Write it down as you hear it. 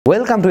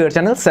Welcome to your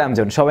channel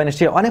স্যামজোন। সবাই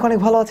নিশ্চয়ই অনেক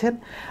ভালো আছেন।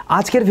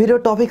 আজকের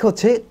ভিডিওর টপিক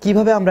হচ্ছে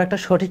কিভাবে আমরা একটা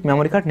সঠিক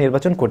মেমোরি কার্ড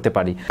নির্বাচন করতে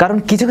পারি। কারণ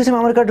কিছু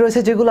মেমোরি কার্ড রয়েছে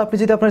যেগুলো আপনি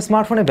যদি আপনার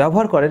স্মার্টফোনে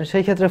ব্যবহার করেন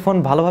সেই ক্ষেত্রে ফোন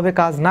ভালোভাবে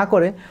কাজ না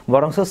করে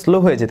বরং স্লো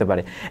হয়ে যেতে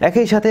পারে।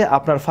 একই সাথে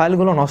আপনার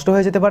ফাইলগুলো নষ্ট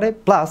হয়ে যেতে পারে,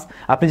 প্লাস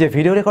আপনি যে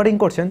ভিডিও রেকর্ডিং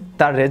করছেন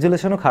তার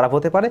রেজুলেশনও খারাপ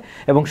হতে পারে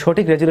এবং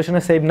সঠিক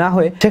রেজুলেশনে সেভ না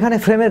হয়ে সেখানে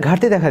ফ্রেমের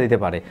ঘাটতি দেখা দিতে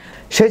পারে।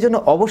 সেই জন্য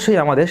অবশ্যই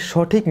আমাদের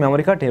সঠিক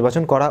মেমোরি কার্ড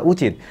নির্বাচন করা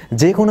উচিত।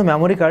 যে কোনো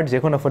মেমোরি কার্ড যে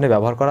কোনো ফোনে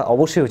ব্যবহার করা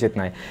অবশ্যই উচিত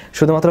নয়।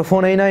 শুধুমাত্র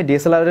ফোনেই নয়,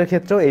 ডিএসএলআর এর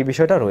ক্ষেত্রেও এই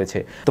বিষয়টা রয়েছে।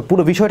 তো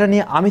পুরো বিষয়টা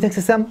নিয়ে আমি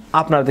থাকছি স্যাম,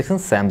 আপনারা দেখছেন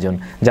স্যামজোন।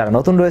 যারা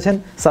নতুন রয়েছেন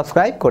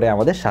সাবস্ক্রাইব করে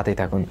আমাদের সাথেই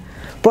থাকুন।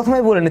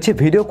 প্রথমেই বলে নিচ্ছি,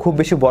 ভিডিও খুব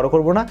বেশি বড়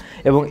করব না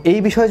এবং এই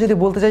বিষয়ে যদি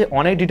বলতে চাই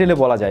অনেক ডিটেলে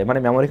বলা যায়। মানে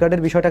মেমোরি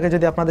কার্ডের বিষয়টাকে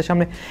যদি আপনাদের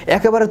সামনে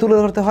একেবারে তুলে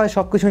ধরতে হয়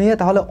সব কিছু নিয়ে,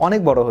 তাহলে অনেক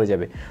বড় হয়ে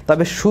যাবে।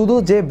 তবে শুধু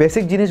যে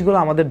বেসিক জিনিসগুলো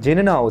আমাদের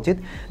জেনে নেওয়া উচিত,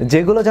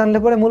 যেগুলো জানলে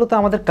পরে মূলত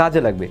আমাদের কাজে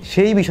লাগবে,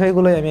 সেই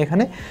বিষয়গুলোই আমি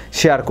এখানে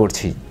শেয়ার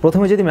করছি।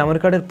 প্রথমে যদি মেমোরি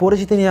কার্ডের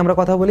পরিচিতি নিয়ে আমরা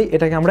কথা বলি,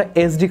 এটাকে আমরা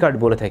এসডি কার্ড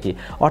বলে থাকি,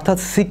 অর্থাৎ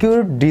সিকিউর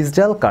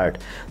ডিজিটাল কার্ড।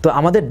 তো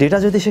আমাদের ডেটা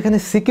যদি সেখানে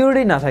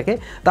সিকিউরিটি না থাকে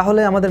তাহলে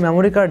আমাদের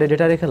মেমোরি কার্ডে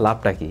ডেটা রেখে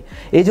লাভটা কি?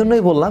 এই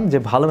জন্যই বললাম যে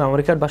ভালো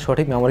মেমোরি কার্ড বা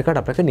সঠিক মেমোরি কার্ড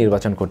আপনাকে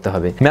নির্বাচন করতে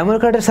হবে। মেমোরি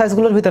কার্ডের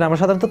সাইজগুলোর ভিতরে আমরা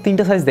সাধারণত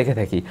তিনটা সাইজ দেখে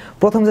থাকি।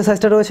 প্রথম যে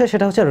সাইজটা রয়েছে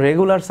সেটা হচ্ছে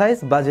রেগুলার সাইজ,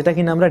 বা যেটা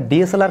কিনা আমরা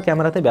ডিএসএলআর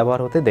ক্যামেরাতে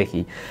ব্যবহার হতে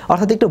দেখি,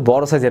 অর্থাৎ একটু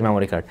বড় সাইজের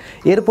মেমোরি কার্ড।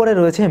 এরপরে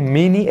রয়েছে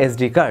মিনি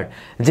এসডি কার্ড,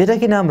 যেটা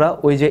কিনা আমরা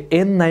ওই যে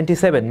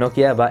N97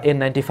 নোকিয়া বা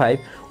N95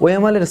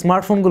 ওএমএল এর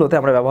স্মার্টফোনগুলোতে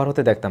আমরা ব্যবহার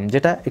হতে দেখতাম,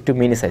 যেটা একটু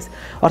মিনি সাইজ,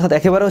 অর্থাৎ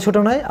একেবারেও ছোট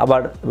নয়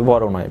আবার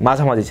বড় নয়,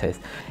 মাঝামাঝি সাইজ।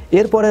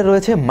 এরপরে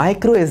রয়েছে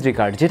মাইক্রো এসডি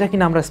কার্ড, যেটা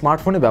কিনা আমরা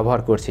স্মার্টফোনে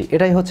ব্যবহার করছি।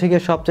 এটাই হচ্ছে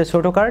গিয়ে সবচেয়ে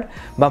ছোট কার্ড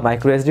বা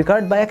মাইক্রো এসডি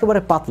কার্ড, বা একেবারে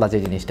পাতলা যে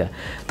জিনিসটা।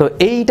 তো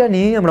এইটা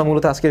নিয়েই আমরা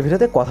মূলত আজকের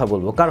ভিডিওতে কথা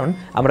বলবো, কারণ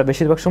আমরা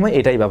বেশিরভাগ সময়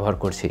এটাই ব্যবহার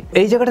করছি।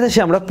 এই জায়গাটাতে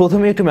এসে আমরা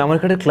প্রথমে একটু মেমোরি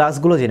কার্ডের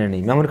ক্লাসগুলো জেনে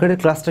নিই। মেমোরি কার্ডের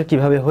ক্লাসটা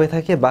কীভাবে হয়ে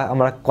থাকে, বা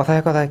আমরা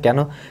কথায় কেন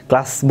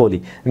ক্লাস বলি।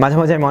 মাঝে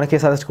মাঝে আমি অনেকে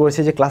সাজেস্ট করেছি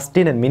যে class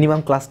 10 minimum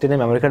class 10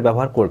 memory card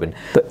ব্যবহার করবেন।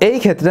 তো এই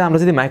ক্ষেত্রে আমরা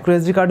যদি মাইক্রো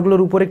এসডি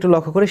কার্ডগুলোর উপর একটু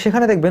লক্ষ্য করি,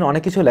 সেখানে দেখবেন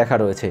অনেক কিছু লেখা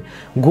রয়েছে।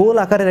 গোল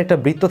আকারের একটা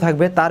বৃত্ত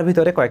থাকবে, তার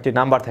ভিতরে কয়েকটি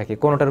নাম্বার থাকে,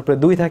 কোনোটার উপরে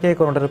 2 থাকে,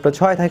 কোনোটার উপরে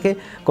 6 থাকে,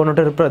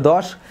 কোনোটার উপরে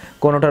 10,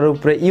 কোনোটার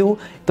উপরে ইউ।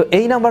 তো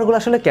এই নাম্বারগুলো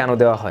আসলে কেন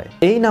দেওয়া হয়?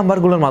 এই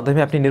নাম্বারগুলোর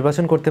মাধ্যমে আপনি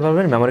নির্বাচন করতে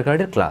পারবেন মেমোরি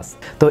কার্ডের ক্লাস।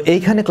 তো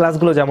এইখানে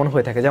ক্লাসগুলো যেমন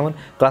হয়ে থাকে, যেমন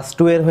ক্লাস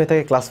 2 এর হয়ে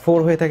থাকে, ক্লাস 4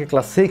 হয়ে থাকে,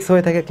 ক্লাস 6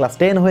 হয়ে থাকে, ক্লাস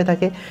 10 হয়ে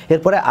থাকে।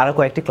 এরপরে আরও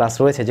কয়েকটি ক্লাস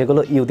রয়েছে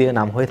যেগুলো ইউ দিয়ে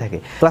নাম হয়ে থাকে।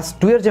 ক্লাস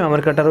 2 এর যে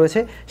মেমোরি কার্ডটা রয়েছে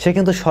সে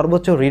কিন্তু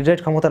সর্বোচ্চ রিড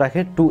রাইট ক্ষমতা রাখে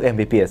 2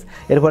 Mbps।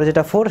 এরপরে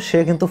যেটা 4 সে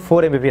কিন্তু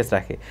 4 Mbps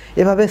রাখে।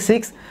 এভাবে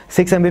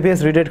 6 Mbps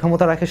রিড রাইট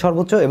ক্ষমতা রাখে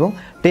সর্বোচ্চ, এবং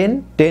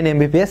 10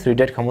 Mbps রিড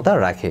রাইট ক্ষমতা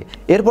রাখে।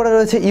 এরপরে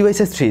রয়েছে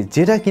ইউএসএস 3,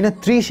 যেটা কিনা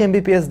 30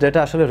 Mbps ডেটা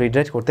আসলে রিড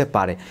রাইট করতে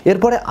পারে।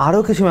 এরপরে আরও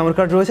কিছু মেমোরি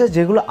কার্ড রয়েছে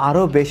যেগুলো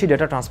আরও বেশি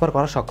ডেটা ট্রান্সফার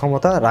করার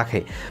সক্ষমতা রাখে।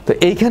 তো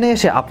এইখানে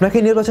এসে আপনাকে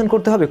নির্বাচন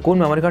করতে হবে কোন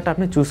মেমোরি কার্ডটা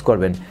আপনি চুজ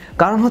করবেন।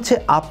 কারণ হচ্ছে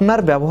আপনার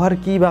ব্যবহার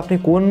কি, বা আপনি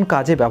কোন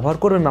কাজে ব্যবহার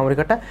করবেন মেমোরি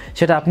কার্ডটা,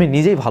 সেটা আপনি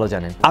নিজেই ভালো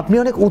জানেন। আপনি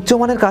অনেক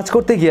উচ্চমানের কাজ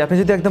করতে গিয়ে আপনি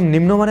যদি একদম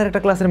নিম্নমানের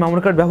একটা ক্লাসের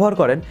মেমোরি কার্ড ব্যবহার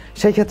করেন,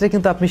 সেই ক্ষেত্রে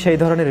কিন্তু আপনি সেই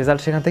ধরনের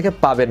রেজাল্ট সেখান থেকে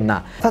পাবেন না।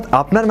 অর্থাৎ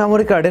আপনার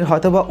মেমোরি কার্ডের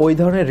হয়তোবা ওই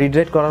ধরনের রিড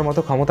রাইট করার মতো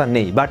ক্ষমতা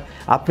নেই, বাট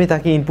আপনি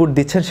তাকে ইনপুট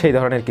দিচ্ছেন সেই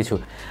ধরনের কিছু।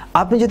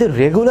 আপনি যদি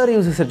রেগুলার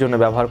ইউজেসের জন্য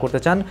ব্যবহার করতে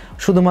চান,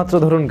 শুধুমাত্র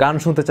ধরুন গান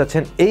শুনতে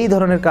চাচ্ছেন, এই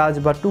ধরনের কাজ,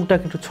 বা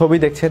টুকটাক একটু ছবি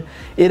দেখছেন,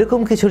 এরকম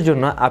কিছুর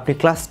জন্য আপনি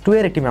ক্লাস 2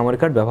 এর একটি মেমোরি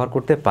কার্ড ব্যবহার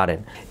করতে পারেন।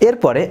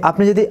 এরপরে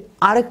আপনি যদি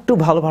আরেকটু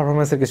ভালো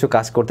পারফরমেন্সের কিছু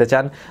কাজ করতে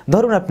চান,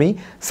 ধরুন আপনি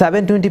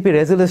 720p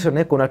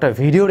রেজুলেশনে কোনো একটা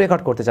ভিডিও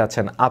রেকর্ড করতে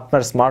চাচ্ছেন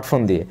আপনার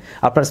স্মার্টফোন দিয়ে,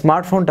 আপনার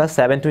স্মার্টফোনটা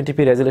 720p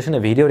রেজুলেশনে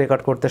ভিডিও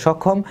রেকর্ড করতে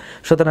সক্ষম,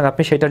 সুতরাং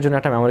আপনি সেটার জন্য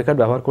একটা মেমোরি কার্ড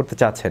ব্যবহার করতে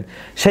চাচ্ছেন।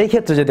 সেই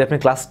ক্ষেত্রে যদি আপনি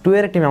ক্লাস 2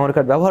 এর একটি মেমোরি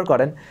কার্ড ব্যবহার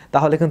করেন,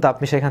 তাহলে কিন্তু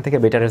আপনি সেখান থেকে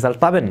বেটার রেজাল্ট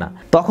পাবেন না।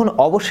 তখন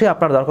অবশ্যই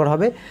আপনার দরকার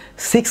হবে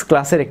 6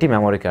 ক্লাসের একটি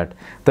মেমোরি কার্ড।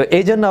 তো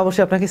এই জন্য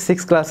অবশ্যই আপনাকে 6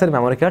 ক্লাসের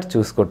মেমোরি কার্ড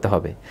চুজ করতে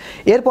হবে।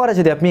 এরপরে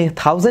যদি আপনি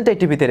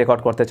 1080p-তে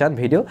রেকর্ড করতে চান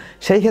ভিডিও,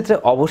 সেই ক্ষেত্রে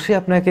অবশ্যই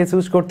আপনাকে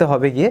চুজ করতে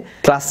হবে গিয়ে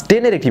ক্লাস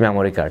 10 এর একটি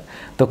মেমোরি কার্ড।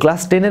 তো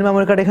ক্লাস 10 এর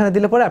মেমোরি কার্ড এখানে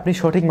দিলে পরে আপনি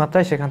সঠিক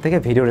মাত্রায় সেখান থেকে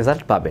ভিডিও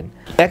রেজাল্ট পাবেন।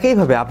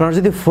 একইভাবে আপনারা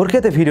যদি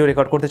 4K-তে ভিডিও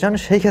রেকর্ড করতে চান,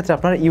 সেই ক্ষেত্রে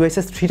আপনারা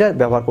ইউএসএস 3টা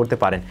ব্যবহার করতে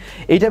পারেন।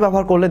 এইটা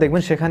ব্যবহার করলে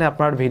দেখবেন সেখানে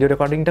আপনার ভিডিও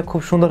রেকর্ডিংটা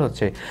খুব সুন্দর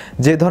হচ্ছে।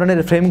 যে ধরনের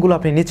ফ্রেমগুলো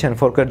আপনি নিচ্ছেন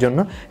 4K-এর জন্য,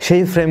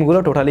 সেই ফ্রেমগুলো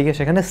টোটালি গিয়ে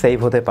সেখানে সেভ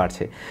হতে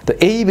পারছে। তো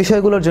এই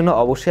বিষয়গুলোর জন্য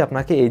অবশ্যই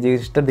আপনাকে এই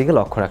জিনিসটার দিকে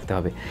লক্ষ্য রাখতে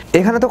হবে।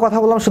 এখানে তো কথা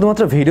বললাম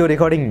শুধুমাত্র ভিডিও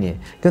রেকর্ডিং নিয়ে,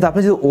 কিন্তু আপনি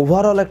যদি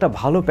ওভারঅল একটা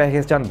ভালো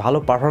প্যাকেজ চান, ভালো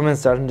পারফরমেন্স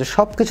চান, যে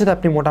সব কিছুতে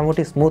আপনি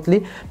মোটামুটি স্মুথলি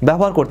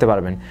ব্যবহার করতে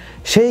পারবেন,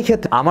 সেই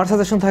ক্ষেত্রে আমার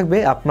সাজেশন থাকবে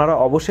আপনারা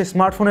অবশ্যই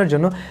স্মার্টফোনের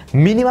জন্য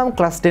মিনিমাম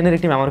ক্লাস 10 এর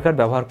একটি মেমোরি কার্ড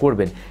ব্যবহার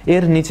করবেন,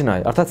 এর নিচে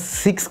নয়। অর্থাৎ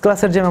 6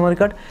 ক্লাসের যে মেমোরি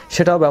কার্ড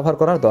সেটাও ব্যবহার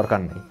করার দরকার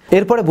নেই।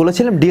 এরপরে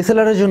বলেছিলাম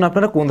ডিএসএলআর এর জন্য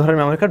আপনারা কোন ধরনের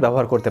মেমোরি কার্ড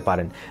ব্যবহার করতে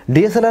পারেন।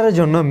 ডিএসএলআর এর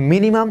জন্য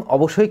মিনিমাম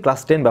অবশ্যই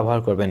ক্লাস 10 ব্যবহার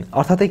করবেন।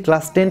 অর্থাৎ এই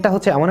ক্লাস 10টা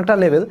হচ্ছে এমন একটা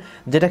লেভেল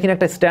যেটা কিনা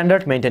একটা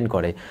স্ট্যান্ডার্ড মেনটেন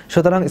করে।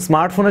 সুতরাং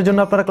স্মার্টফোনের জন্য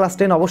আপনারা ক্লাস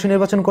 10 অবশ্যই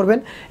নির্বাচন করবেন,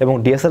 এবং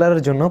ডিএসএলআর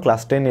এর জন্য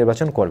ক্লাস 10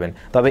 নির্বাচন করবেন।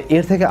 তবে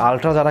এর থেকে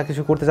আলট্রা যারা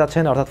কিছু করতে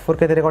যাচ্ছেন, অর্থাৎ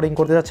 4K-তে রেকর্ডিং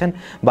করতে যাচ্ছেন,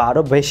 বা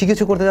আরও বেশি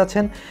কিছু করতে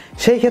যাচ্ছেন,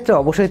 সেই ক্ষেত্রে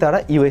অবশ্যই তারা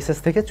ইউএসএস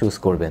থেকে চুজ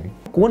করবেন।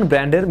 কোন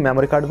ব্র্যান্ডের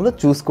মেমোরি কার্ডগুলো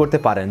চুজ করতে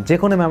পারেন? যে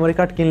কোনো মেমোরি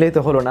কার্ড কিনলেই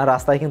তো হলো না,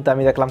 রাস্তায় কিন্তু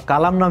আমি দেখলাম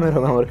কালাম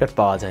নামেরও মেমোরি কার্ড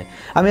পাওয়া যায়।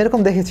 আমি এরকম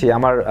দেখেছি,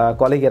 আমার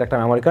কলিগের একটা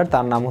মেমোরি মেমোরি কার্ড,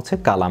 তার নাম হচ্ছে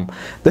কালাম।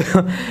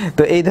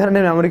 তো এই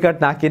ধরনের মেমোরি কার্ড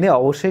না কিনে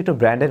অবশ্যই একটু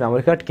ব্র্যান্ডের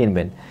মেমোরি কার্ড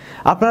কিনবেন।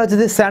 আপনারা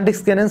যদি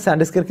স্যানডিস্ক কেনেন,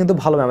 স্যানডিস্কের কিন্তু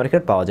ভালো মেমোরি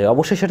কার্ড পাওয়া যায়,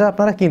 অবশ্যই সেটা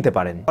আপনারা কিনতে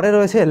পারেন। পরে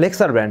রয়েছে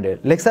লেক্সার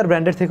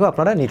ব্র্যান্ডের থেকেও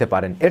আপনারা নিতে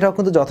পারেন, এটাও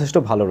কিন্তু যথেষ্ট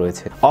ভালো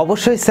রয়েছে।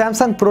 অবশ্যই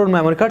স্যামসাং প্রোর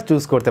মেমোরি কার্ড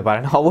চুজ করতে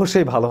পারেন,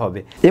 অবশ্যই ভালো হবে।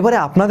 এবারে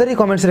আপনাদেরই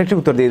কমেন্টসের একটি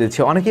উত্তর দিয়ে দিচ্ছি।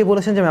 অনেকেই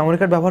বলেছেন যে মেমোরি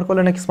কার্ড ব্যবহার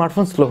করলে নাকি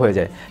স্মার্টফোন স্লো হয়ে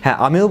যায়। হ্যাঁ,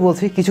 আমিও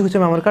বলছি কিছু কিছু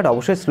মেমোরি কার্ড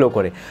অবশ্যই স্লো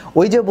করে।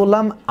 ওই যে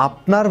বললাম,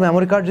 আপনার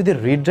মেমোরি কার্ড যদি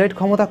রিড রাইট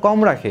ক্ষমতা কম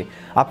রাখে,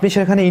 আপনি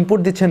সেখানে ইনপুট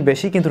দিচ্ছেন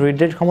বেশি কিন্তু রিড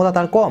রাইট ক্ষমতা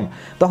তার কম,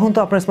 তখন তো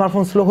আপনার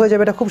স্মার্টফোন স্লো হয়ে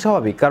যাবে। এটা খুব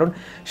স্বাভাবিক, কারণ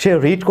সে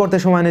রিড করতে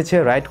সময় নিচ্ছে,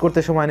 রাইট করতে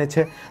সময়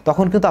নিচ্ছে,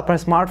 তখন কিন্তু আপনার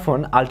স্মার্টফোন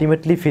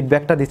আলটিমেটলি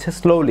ফিডব্যাকটা দিচ্ছে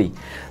স্লোলি।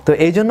 তো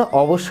এই জন্য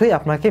অবশ্যই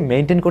আপনাকে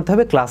মেনটেন করতে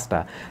হবে ক্লাসটা।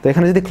 তো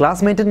এখানে যদি ক্লাস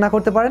মেনটেন না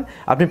করতে পারেন,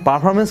 আপনি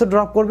পারফরমেন্সও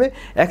ড্রপ করবে,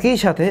 একই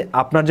সাথে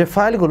আপনার যে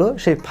ফাইলগুলো,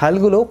 সেই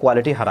ফাইলগুলোও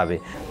কোয়ালিটি হারাবে।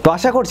 তো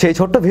আশা করছি এই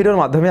ছোট্ট ভিডিওর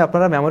মাধ্যমে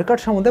আপনারা মেমোরি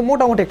কার্ড সম্বন্ধে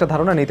মোটামুটি একটা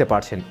ধারণা নিতে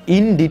পারছেন।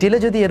 ইন ডিটেলে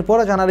যদি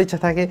এরপরও জানার ইচ্ছা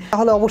থাকে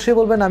তাহলে অবশ্যই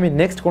বলবেন, আমি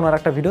নেক্সট কোনো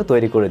একটা ভিডিও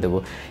তৈরি করে দেবো।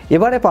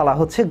 এবারে পালা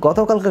হচ্ছে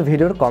গতকালকার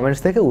ভিডিওর কমেন্টস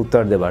থেকে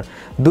উত্তর দেবার।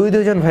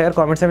 দুইজন ভাইয়ার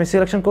কমেন্টস আমি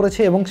সিলেকশন করেছি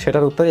এবং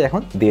সেটার উত্তরই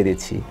এখন দিয়ে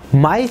দিচ্ছি।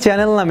 মাই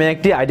চ্যানেল নামে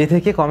একটি আইডি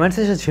থেকে কমেন্টস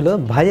এসেছিল,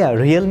 ভাইয়া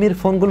রিয়েলমির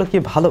ফোনগুলো কি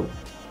ভালো?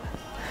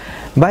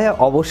 ভাইয়া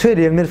অবশ্যই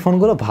রিয়েলমির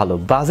ফোনগুলো ভালো,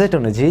 বাজেট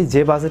অনুযায়ী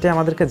যে বাজেটে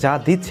আমাদেরকে যা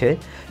দিচ্ছে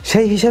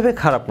সেই হিসাবে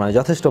খারাপ নয়,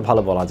 যথেষ্ট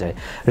ভালো বলা যায়।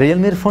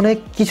 রিয়েলমির ফোনে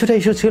কিছুটা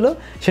ইস্যু ছিল,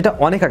 সেটা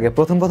অনেক আগে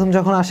প্রথম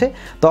যখন আসে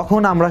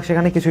তখন আমরা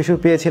সেখানে কিছু ইস্যু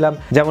পেয়েছিলাম,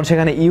 যেমন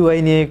সেখানে ইউআই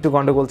নিয়ে একটু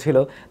গন্ডগোল ছিল,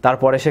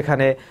 তারপরে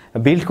সেখানে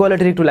বিল্ড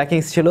কোয়ালিটির একটু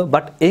ল্যাকিংস ছিল।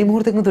 বাট এই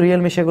মুহূর্তে কিন্তু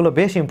রিয়েলমি সেগুলো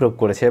বেশ ইমপ্রুভ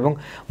করেছে এবং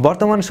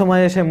বর্তমান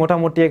সময়ে এসে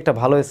মোটামুটি একটা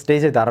ভালো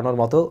স্টেজে দাঁড়ানোর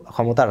মতো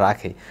ক্ষমতা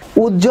রাখে।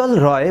 উজ্জ্বল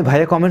রয়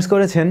ভাইয়া কমেন্টস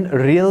করেছেন,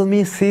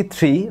 Realme C3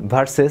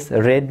 versus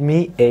Redmi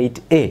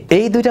 8A,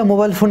 এই দুইটা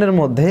মোবাইল ফোনের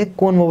মধ্যে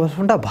কোন মোবাইল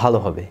ফোনটা ভালো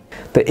হবে?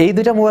 তো এই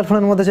দুইটা মোবাইল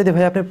ফোনের মধ্যে যদি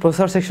ভাই আপনি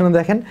প্রসেসর সেকশনে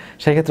দেখেন,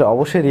 সেক্ষেত্রে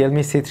অবশ্যই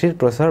রিয়েলমি C3-র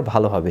প্রসেসর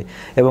ভালো হবে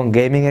এবং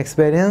গেমিং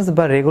এক্সপিরিয়েন্স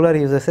বা রেগুলার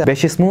ইউজেসে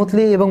বেশি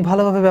স্মুথলি এবং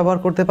ভালোভাবে ব্যবহার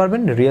করতে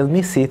পারবেন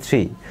রিয়েলমি C3।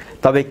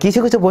 তবে কিছু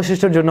কিছু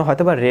বৈশিষ্ট্যের জন্য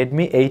হয়তো বা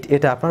রেডমি 8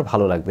 এটা আপনার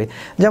ভালো লাগবে,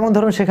 যেমন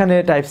ধরুন সেখানে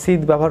টাইপ সি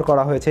ব্যবহার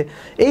করা হয়েছে,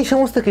 এই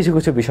সমস্ত কিছু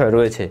কিছু বিষয়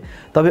রয়েছে।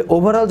 তবে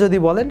ওভারঅল যদি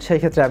বলেন, সেই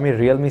ক্ষেত্রে আমি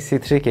রিয়েলমি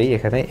C3-কেই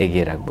এখানে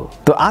এগিয়ে রাখবো।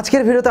 তো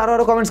আজকের ভিডিওতে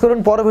আরও কমেন্টস করুন,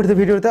 পরবর্তী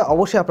ভিডিওতে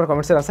অবশ্যই আপনার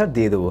কমেন্টসের আনসার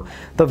দিয়ে দেবো।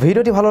 তো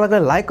ভিডিওটি ভালো লাগলে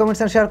লাইক,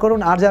 কমেন্টস এন্ড শেয়ার করুন,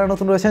 আর যারা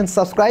নতুন রয়েছেন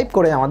সাবস্ক্রাইব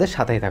করে আমাদের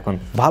সাথেই থাকুন।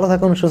 ভালো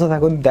থাকুন, সুস্থ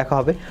থাকুন, দেখা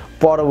হবে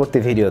পরবর্তী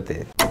ভিডিওতে।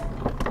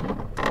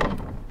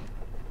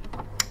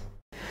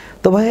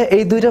 তো ভাই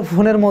এই দুইটা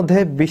ফোনের মধ্যে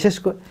বিশেষ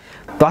করে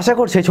তো আশা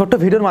করছি এই ছোট্ট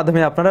ভিডিওর মাধ্যমে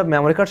আপনারা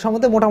মেমোরি কার্ড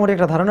সম্বন্ধে মোটামুটি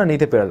একটা ধারণা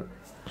নিতে পারবেন।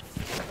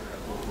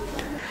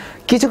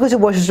 কিছু কিছু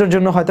বৈশিষ্ট্যের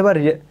জন্য হয়তো বা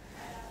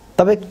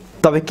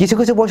তবে কিছু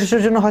কিছু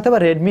বৈশিষ্ট্যের জন্য হয়তো বা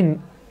রেডমি